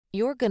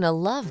You're gonna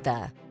love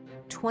the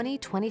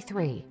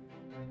 2023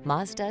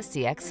 Mazda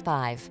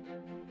CX-5.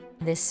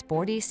 This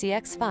sporty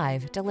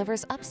CX-5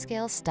 delivers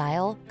upscale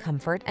style,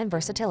 comfort, and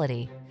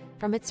versatility.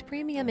 From its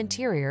premium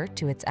interior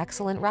to its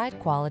excellent ride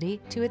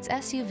quality to its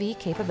SUV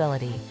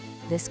capability,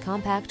 this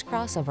compact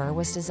crossover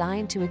was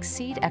designed to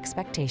exceed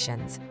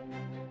expectations.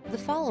 The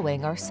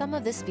following are some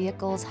of this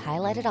vehicle's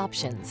highlighted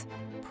options: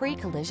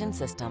 pre-collision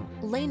system,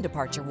 lane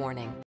departure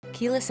warning,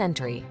 keyless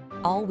entry,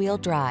 all-wheel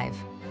drive,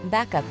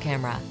 backup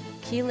camera,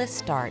 keyless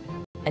start,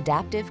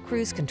 adaptive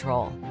cruise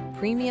control,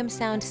 premium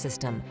sound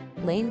system,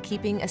 lane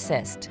keeping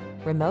assist,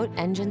 remote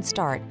engine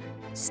start.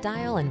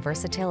 Style and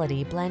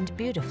versatility blend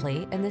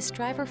beautifully in this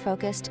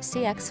driver-focused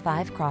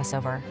CX-5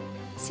 crossover.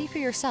 See for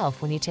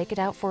yourself when you take it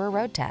out for a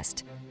road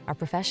test. Our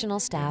professional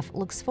staff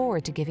looks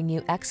forward to giving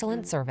you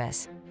excellent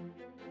service.